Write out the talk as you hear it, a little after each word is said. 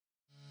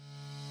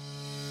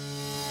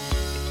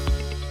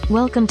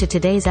Welcome to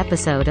today's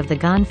episode of the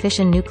Gone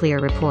Fission Nuclear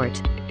Report.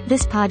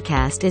 This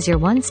podcast is your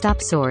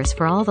one-stop source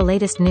for all the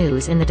latest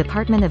news in the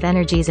Department of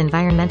Energy's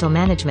Environmental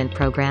Management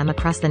program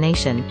across the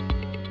nation.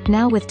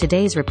 Now with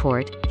today's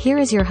report, here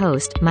is your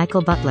host,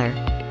 Michael Butler.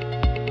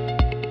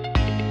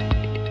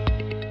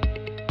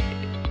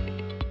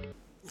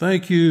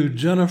 Thank you,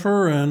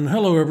 Jennifer, and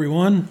hello,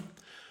 everyone.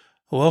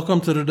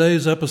 Welcome to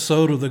today's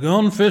episode of the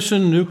Gone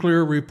Fission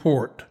Nuclear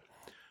Report.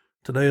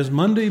 Today is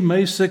Monday,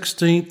 May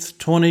 16th,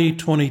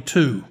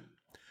 2022.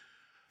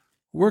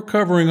 We're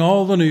covering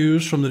all the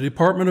news from the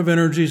Department of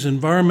Energy's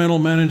Environmental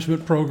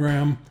Management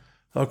program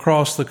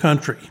across the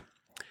country.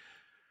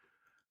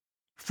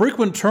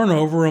 Frequent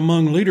turnover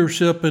among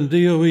leadership in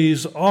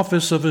DOE's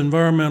Office of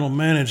Environmental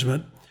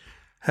Management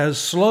has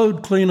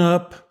slowed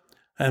cleanup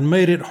and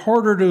made it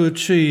harder to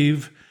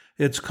achieve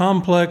its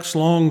complex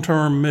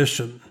long-term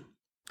mission.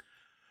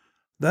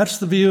 That's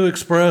the view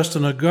expressed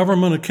in a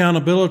government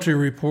accountability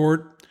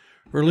report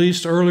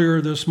released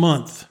earlier this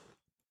month.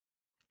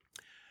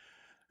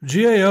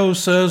 GAO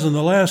says in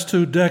the last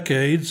 2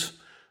 decades,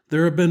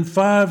 there have been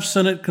 5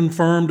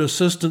 Senate-confirmed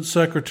assistant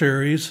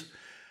secretaries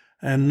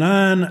and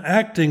 9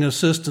 acting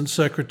assistant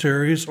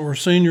secretaries or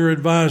senior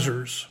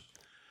advisors.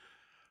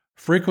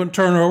 Frequent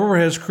turnover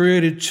has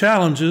created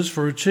challenges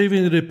for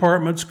achieving the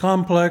department's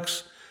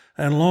complex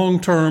and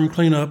long-term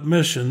cleanup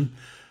mission,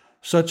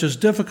 such as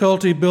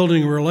difficulty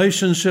building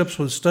relationships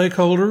with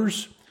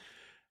stakeholders,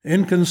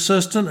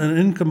 inconsistent and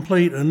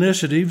incomplete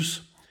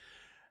initiatives,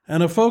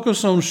 and a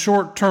focus on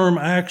short-term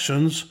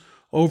actions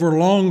over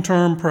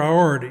long-term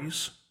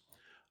priorities,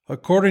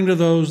 according to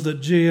those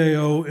that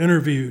GAO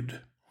interviewed.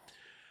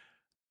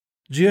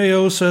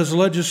 GAO says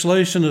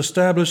legislation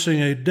establishing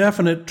a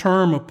definite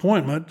term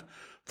appointment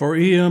for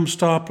EM's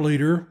top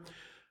leader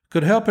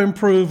could help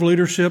improve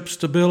leadership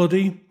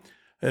stability,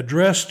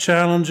 address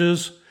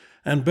challenges,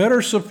 and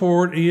better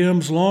support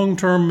EM's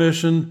long-term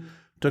mission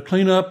to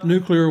clean up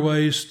nuclear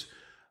waste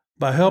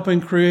by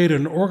helping create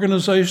an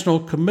organizational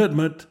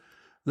commitment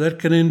that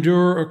can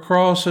endure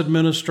across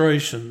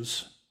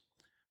administrations.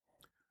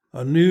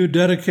 A new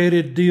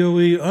dedicated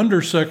DOE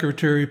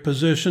Undersecretary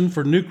position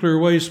for nuclear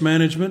waste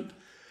management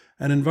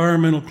and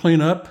environmental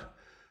cleanup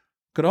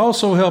could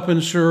also help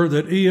ensure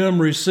that EM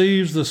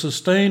receives the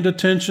sustained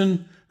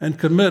attention and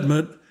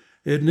commitment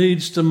it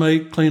needs to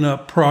make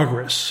cleanup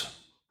progress.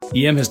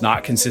 EM has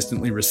not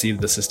consistently received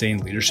the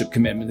sustained leadership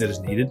commitment that is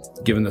needed,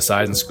 given the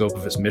size and scope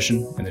of its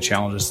mission and the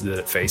challenges that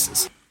it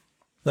faces.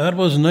 That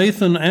was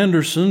Nathan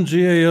Anderson,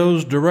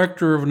 GAO's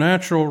Director of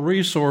Natural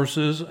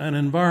Resources and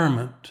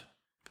Environment.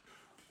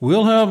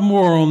 We'll have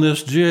more on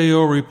this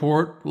GAO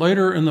report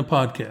later in the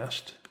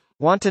podcast.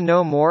 Want to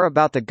know more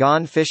about the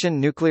Gone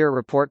Fission Nuclear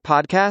Report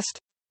podcast?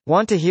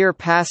 Want to hear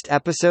past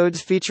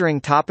episodes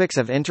featuring topics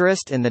of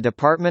interest in the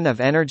Department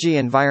of Energy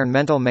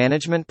Environmental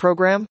Management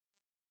program?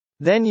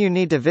 Then you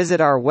need to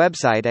visit our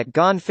website at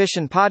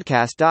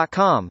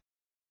gonefissionpodcast.com.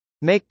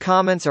 Make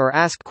comments or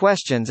ask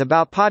questions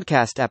about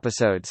podcast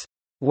episodes.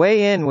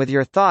 Weigh in with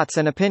your thoughts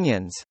and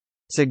opinions.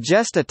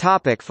 Suggest a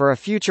topic for a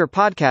future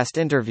podcast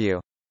interview.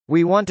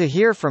 We want to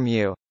hear from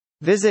you.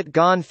 Visit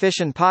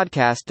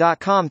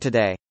gonefissionpodcast.com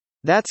today.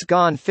 That's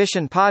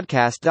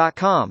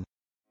gonefissionpodcast.com.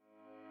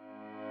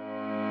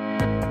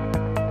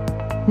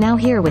 Now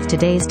here with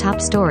today's top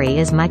story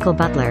is Michael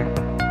Butler.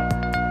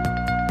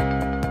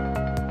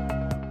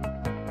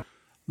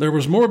 There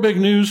was more big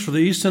news for the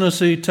East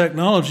Tennessee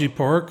Technology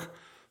Park,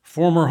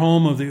 former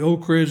home of the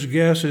Oak Ridge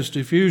Gaseous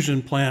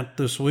Diffusion Plant,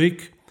 this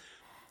week.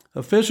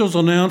 Officials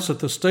announced that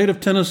the state of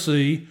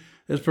Tennessee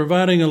is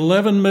providing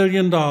 $11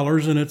 million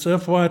in its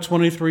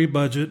FY23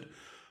 budget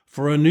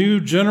for a new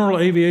general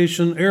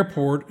aviation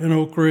airport in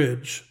Oak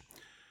Ridge.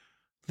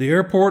 The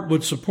airport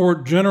would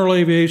support general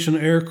aviation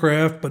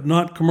aircraft, but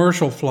not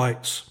commercial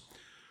flights.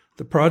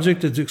 The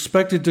project is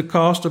expected to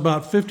cost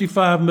about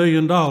 $55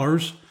 million,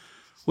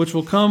 which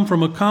will come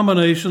from a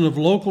combination of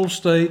local,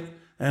 state,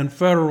 and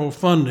federal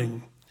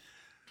funding.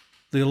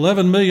 The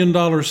 $11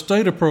 million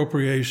state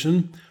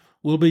appropriation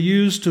will be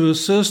used to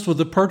assist with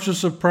the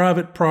purchase of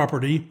private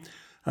property,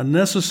 a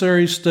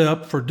necessary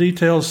step for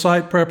detailed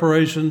site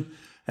preparation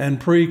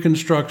and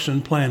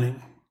pre-construction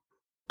planning.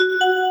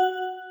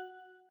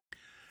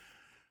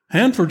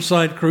 Hanford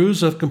site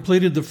crews have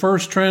completed the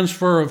first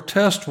transfer of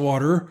test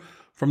water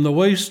from the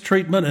waste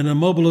treatment and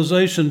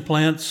immobilization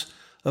plant's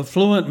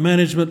effluent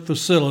management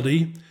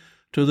facility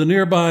to the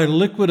nearby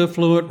liquid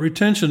effluent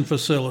retention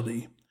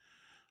facility.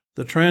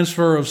 The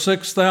transfer of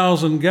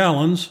 6,000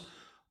 gallons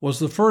was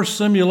the first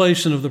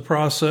simulation of the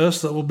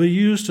process that will be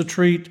used to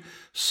treat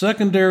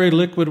secondary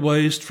liquid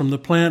waste from the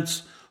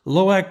plant's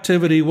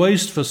low-activity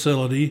waste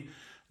facility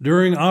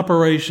during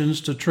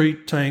operations to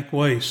treat tank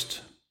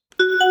waste.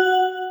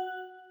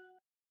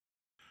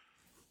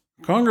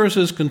 Congress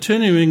is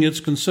continuing its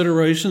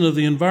consideration of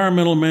the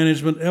Environmental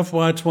Management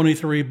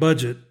FY23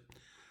 budget.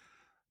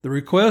 The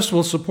request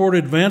will support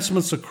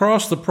advancements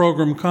across the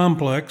program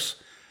complex,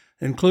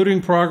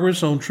 including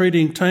progress on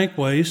treating tank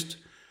waste,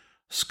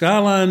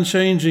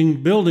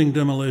 skyline-changing building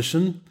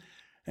demolition,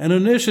 and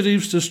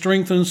initiatives to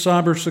strengthen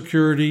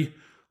cybersecurity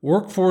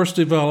workforce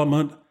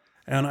development,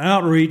 and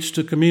outreach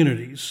to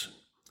communities.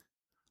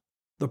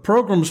 The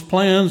program's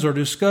plans are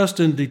discussed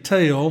in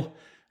detail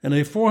in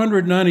a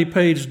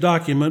 490-page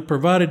document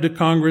provided to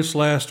Congress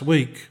last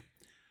week.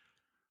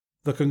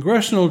 The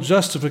Congressional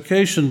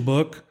Justification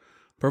Book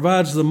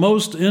provides the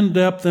most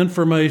in-depth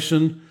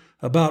information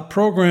about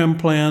program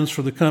plans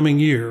for the coming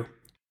year.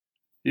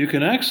 You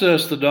can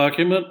access the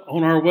document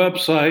on our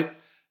website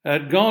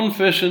at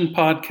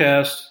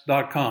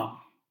gonefissionpodcast.com.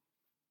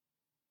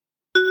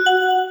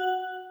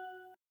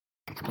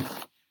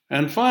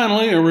 And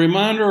finally, a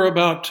reminder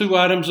about 2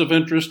 items of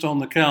interest on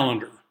the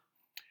calendar.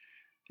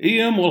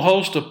 EM will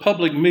host a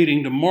public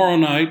meeting tomorrow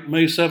night,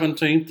 May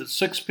 17th at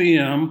 6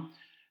 p.m.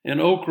 in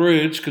Oak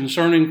Ridge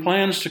concerning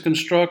plans to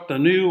construct a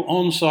new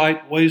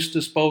on-site waste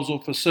disposal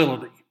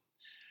facility.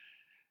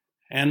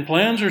 And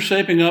plans are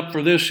shaping up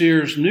for this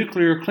year's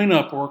nuclear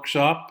cleanup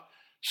workshop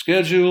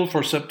scheduled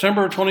for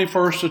September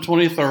 21st to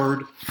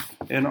 23rd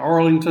in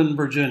Arlington,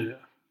 Virginia.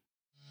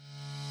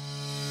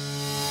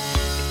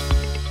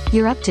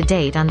 You're up to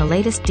date on the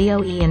latest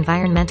DOE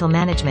Environmental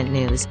Management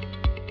news.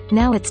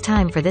 Now it's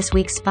time for this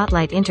week's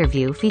Spotlight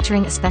interview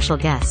featuring a special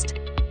guest.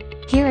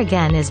 Here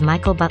again is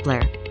Michael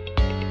Butler.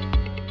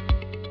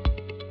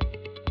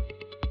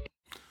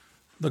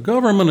 The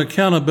Government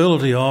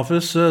Accountability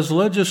Office says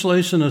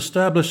legislation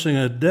establishing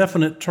a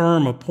definite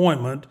term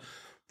appointment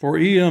for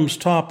EM's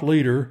top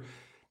leader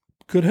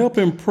could help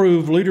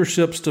improve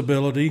leadership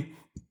stability,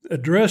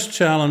 address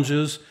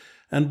challenges,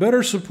 and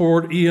better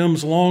support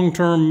EM's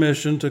long-term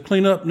mission to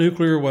clean up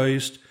nuclear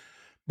waste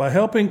by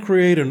helping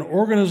create an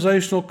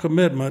organizational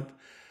commitment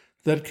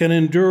that can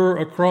endure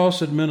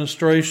across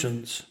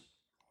administrations.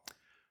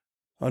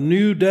 A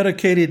new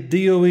dedicated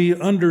DOE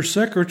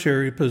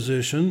Undersecretary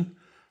position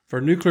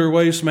for nuclear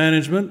waste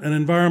management and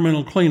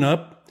environmental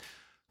cleanup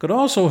could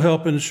also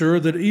help ensure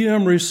that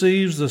EM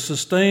receives the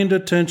sustained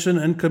attention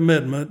and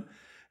commitment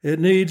it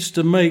needs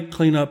to make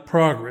cleanup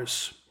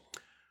progress.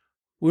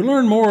 We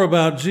learn more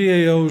about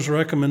GAO's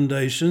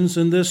recommendations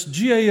in this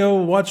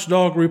GAO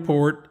Watchdog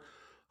Report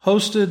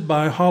hosted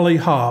by Holly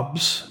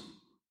Hobbs.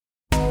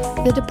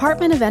 The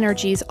Department of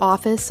Energy's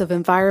Office of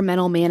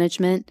Environmental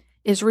Management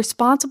is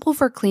responsible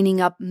for cleaning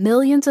up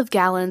millions of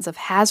gallons of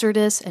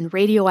hazardous and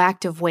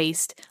radioactive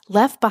waste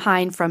left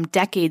behind from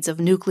decades of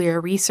nuclear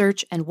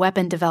research and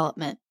weapon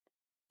development.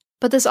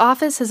 But this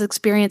office has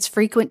experienced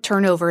frequent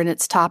turnover in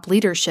its top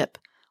leadership,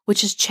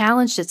 which has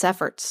challenged its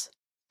efforts.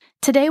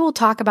 Today we'll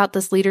talk about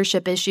this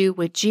leadership issue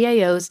with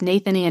GAO's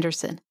Nathan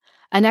Anderson,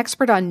 an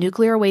expert on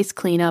nuclear waste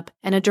cleanup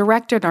and a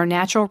director at our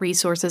Natural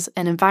Resources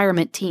and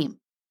Environment team.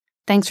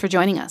 Thanks for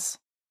joining us.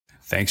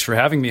 Thanks for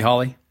having me,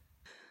 Holly.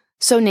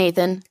 So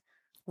Nathan,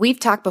 we've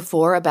talked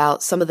before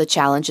about some of the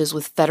challenges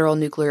with federal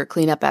nuclear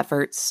cleanup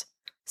efforts.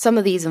 Some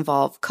of these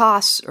involve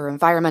costs or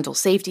environmental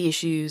safety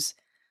issues.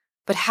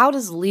 But how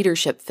does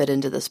leadership fit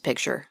into this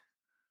picture?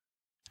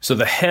 So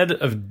the head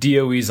of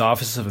DOE's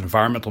Office of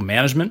Environmental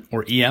Management,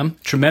 or EM,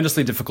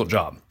 tremendously difficult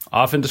job,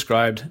 often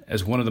described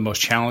as one of the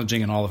most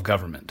challenging in all of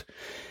government.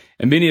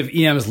 And many of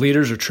EM's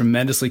leaders are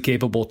tremendously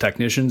capable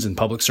technicians and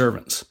public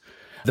servants.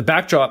 The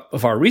backdrop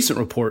of our recent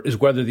report is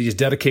whether these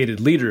dedicated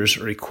leaders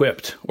are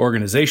equipped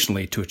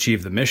organizationally to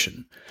achieve the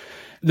mission.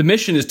 The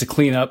mission is to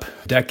clean up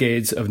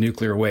decades of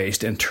nuclear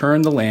waste and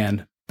turn the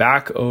land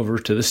back over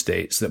to the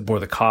states that bore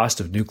the cost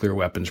of nuclear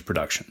weapons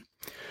production.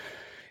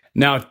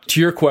 Now, to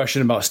your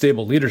question about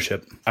stable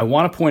leadership, I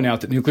want to point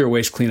out that nuclear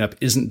waste cleanup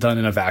isn't done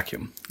in a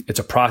vacuum. It's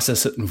a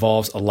process that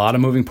involves a lot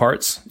of moving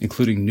parts,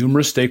 including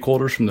numerous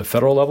stakeholders from the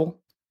federal level,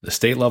 the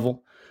state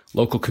level,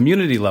 local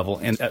community level,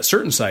 and at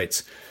certain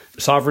sites,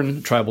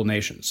 sovereign tribal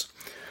nations.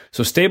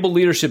 So stable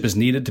leadership is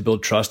needed to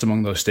build trust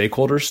among those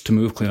stakeholders to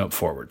move cleanup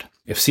forward.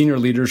 If senior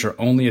leaders are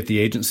only at the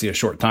agency a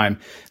short time,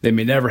 they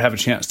may never have a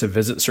chance to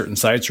visit certain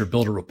sites or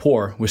build a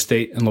rapport with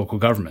state and local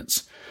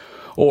governments.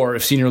 Or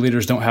if senior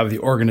leaders don't have the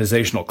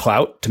organizational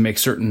clout to make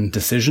certain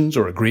decisions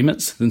or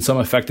agreements, then some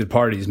affected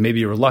parties may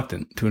be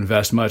reluctant to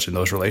invest much in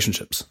those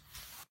relationships.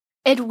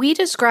 Ed, we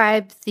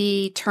described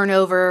the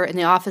turnover in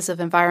the Office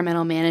of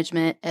Environmental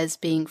Management as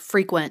being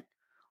frequent.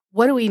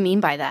 What do we mean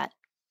by that?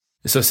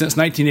 So since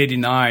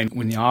 1989,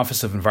 when the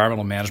Office of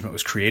Environmental Management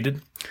was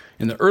created,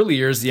 in the early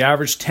years, the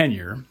average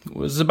tenure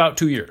was about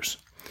 2 years.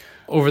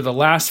 Over the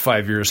last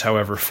 5 years,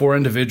 however, 4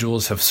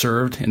 individuals have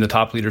served in the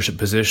top leadership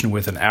position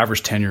with an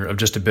average tenure of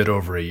just a bit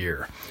over a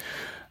year.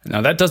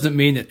 Now, that doesn't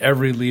mean that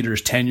every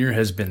leader's tenure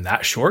has been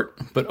that short,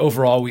 but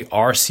overall, we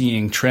are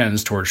seeing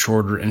trends toward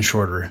shorter and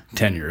shorter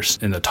tenures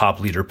in the top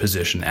leader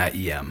position at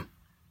EM.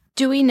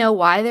 Do we know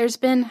why there's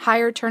been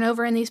higher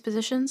turnover in these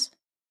positions?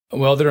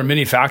 Well, there are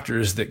many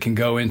factors that can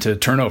go into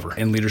turnover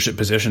in leadership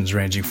positions,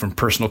 ranging from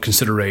personal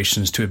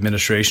considerations to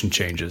administration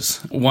changes.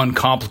 One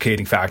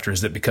complicating factor is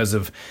that because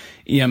of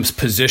EM's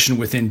position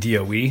within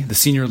DOE, the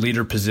senior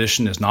leader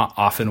position is not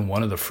often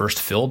one of the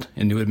first filled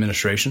in new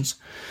administrations.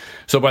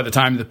 So by the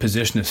time the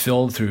position is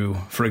filled through,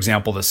 for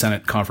example, the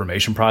Senate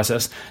confirmation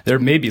process, there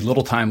may be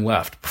little time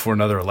left before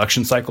another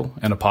election cycle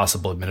and a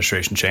possible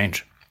administration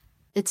change.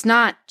 It's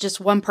not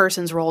just one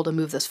person's role to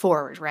move this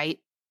forward, right?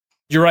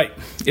 You're right.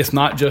 It's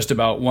not just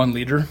about one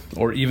leader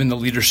or even the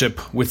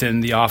leadership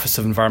within the Office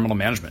of Environmental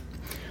Management.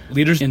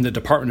 Leaders in the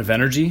Department of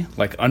Energy,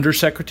 like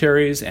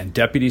undersecretaries and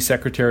deputy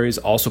secretaries,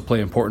 also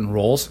play important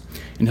roles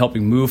in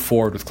helping move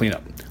forward with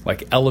cleanup,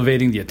 like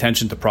elevating the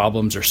attention to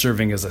problems or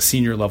serving as a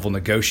senior level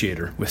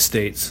negotiator with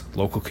states,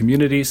 local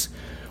communities,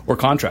 or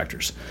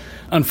contractors.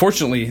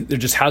 Unfortunately, there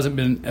just hasn't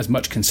been as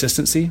much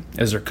consistency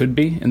as there could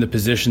be in the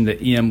position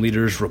that EM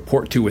leaders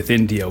report to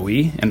within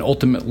DOE and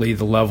ultimately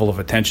the level of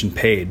attention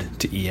paid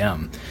to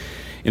EM.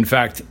 In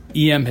fact,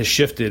 EM has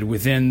shifted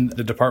within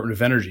the Department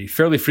of Energy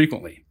fairly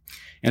frequently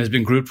and has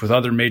been grouped with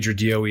other major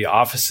DOE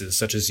offices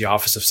such as the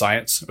Office of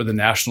Science or the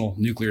National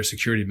Nuclear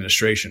Security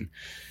Administration,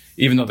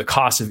 even though the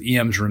cost of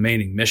EM's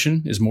remaining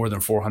mission is more than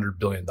 $400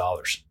 billion.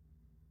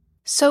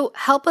 So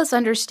help us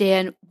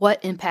understand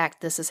what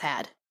impact this has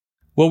had.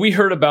 Well, we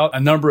heard about a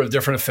number of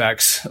different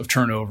effects of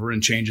turnover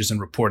and changes in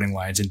reporting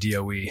lines in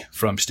DOE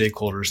from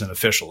stakeholders and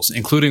officials,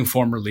 including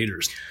former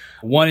leaders.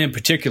 One in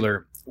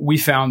particular, we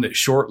found that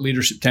short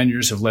leadership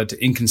tenures have led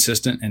to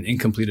inconsistent and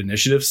incomplete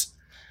initiatives.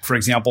 For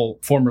example,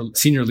 former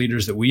senior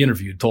leaders that we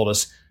interviewed told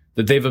us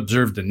that they've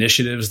observed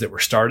initiatives that were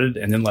started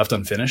and then left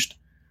unfinished,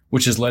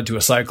 which has led to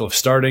a cycle of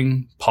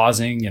starting,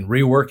 pausing, and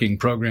reworking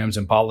programs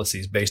and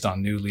policies based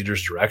on new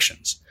leaders'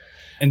 directions.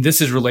 And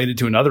this is related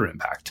to another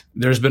impact.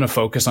 There's been a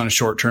focus on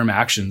short-term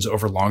actions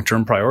over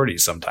long-term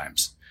priorities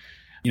sometimes.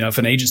 If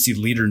an agency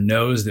leader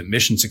knows that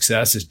mission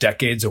success is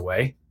decades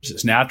away,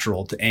 it's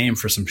natural to aim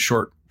for some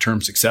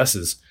short-term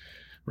successes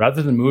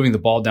rather than moving the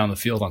ball down the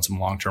field on some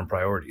long-term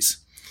priorities.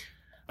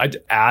 I'd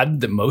add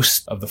that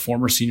most of the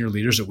former senior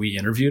leaders that we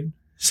interviewed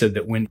said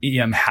that when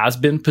EM has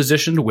been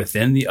positioned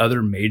within the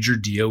other major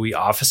DOE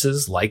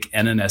offices like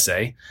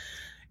NNSA,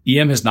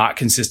 EM has not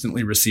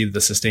consistently received the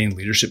sustained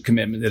leadership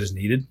commitment that is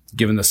needed,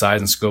 given the size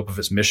and scope of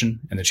its mission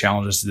and the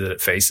challenges that it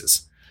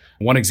faces.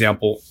 One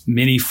example,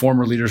 many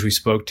former leaders we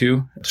spoke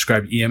to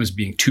described EM as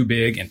being too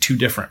big and too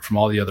different from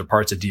all the other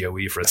parts of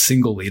DOE for a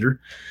single leader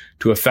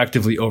to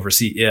effectively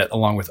oversee it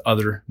along with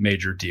other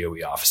major DOE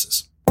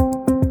offices.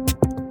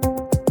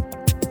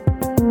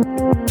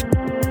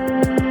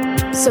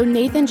 So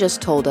Nathan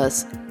just told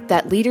us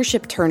that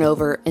leadership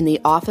turnover in the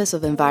Office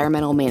of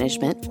Environmental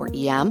Management, or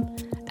EM,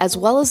 as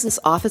well as this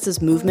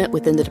office's movement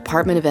within the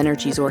Department of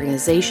Energy's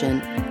organization,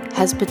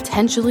 has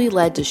potentially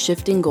led to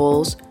shifting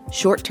goals,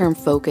 short-term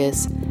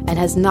focus, and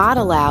has not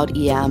allowed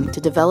EM to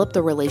develop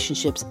the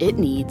relationships it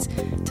needs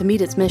to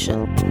meet its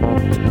mission.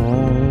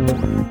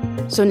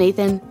 So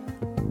Nathan,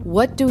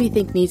 what do we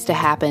think needs to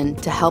happen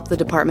to help the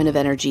Department of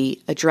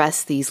Energy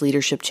address these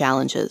leadership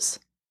challenges?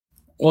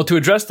 Well, to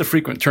address the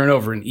frequent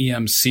turnover in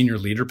EM's senior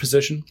leader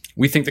position,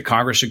 we think that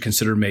Congress should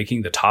consider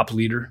making the top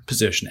leader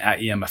position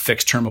at EM a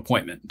fixed-term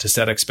appointment to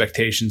set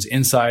expectations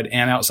inside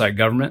and outside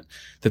government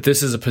that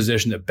this is a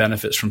position that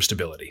benefits from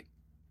stability.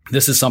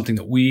 This is something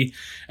that we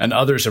and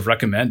others have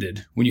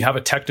recommended when you have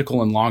a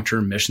technical and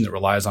long-term mission that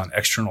relies on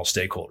external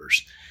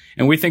stakeholders.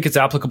 And we think it's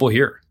applicable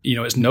here.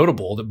 It's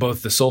notable that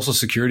both the Social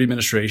Security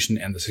Administration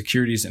and the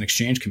Securities and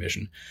Exchange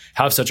Commission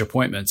have such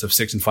appointments of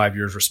 6 and 5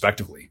 years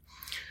respectively.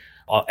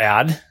 I'll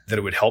add that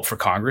it would help for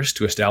Congress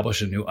to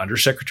establish a new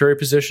undersecretary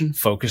position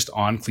focused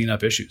on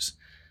cleanup issues.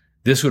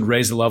 This would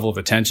raise the level of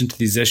attention to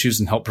these issues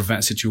and help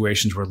prevent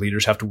situations where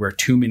leaders have to wear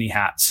too many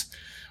hats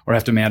or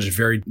have to manage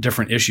very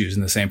different issues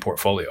in the same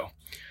portfolio.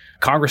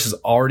 Congress has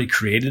already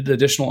created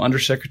additional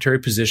undersecretary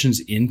positions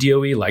in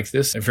DOE like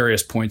this at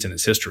various points in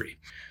its history.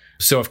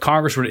 So if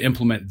Congress were to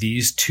implement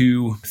these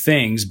two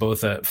things,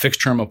 both a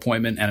fixed-term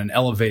appointment and an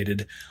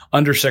elevated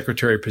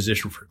undersecretary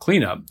position for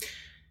cleanup,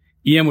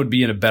 EM would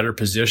be in a better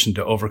position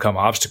to overcome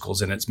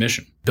obstacles in its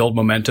mission, build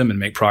momentum, and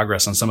make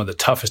progress on some of the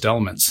toughest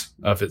elements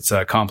of its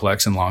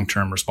complex and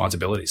long-term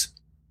responsibilities.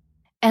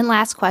 And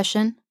last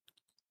question,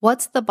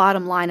 what's the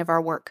bottom line of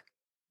our work?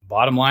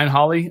 Bottom line,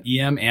 Holly,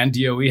 EM and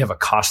DOE have a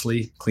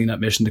costly cleanup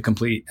mission to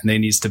complete, and they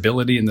need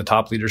stability in the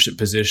top leadership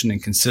position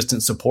and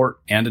consistent support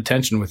and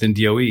attention within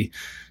DOE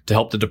to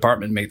help the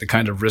department make the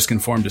kind of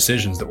risk-informed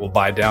decisions that will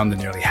buy down the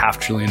nearly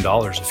 $500 billion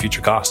of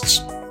future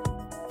costs.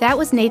 That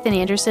was Nathan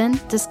Anderson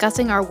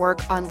discussing our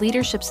work on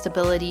leadership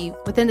stability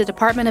within the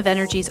Department of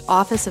Energy's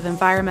Office of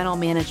Environmental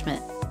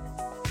Management.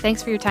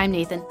 Thanks for your time,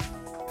 Nathan.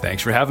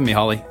 Thanks for having me,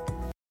 Holly.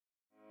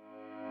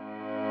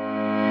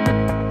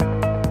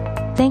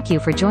 Thank you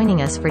for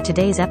joining us for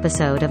today's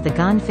episode of the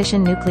Gone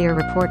Fission Nuclear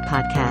Report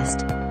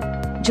podcast.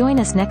 Join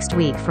us next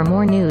week for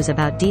more news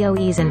about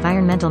DOE's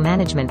environmental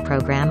management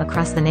program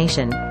across the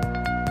nation.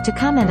 To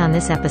comment on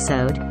this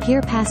episode,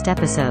 hear past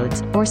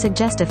episodes, or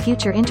suggest a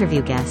future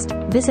interview guest,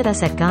 visit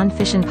us at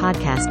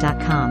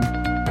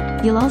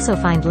gonefissionpodcast.com. You'll also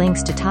find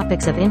links to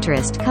topics of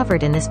interest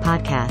covered in this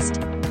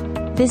podcast.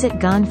 Visit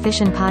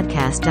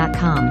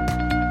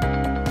gonefissionpodcast.com.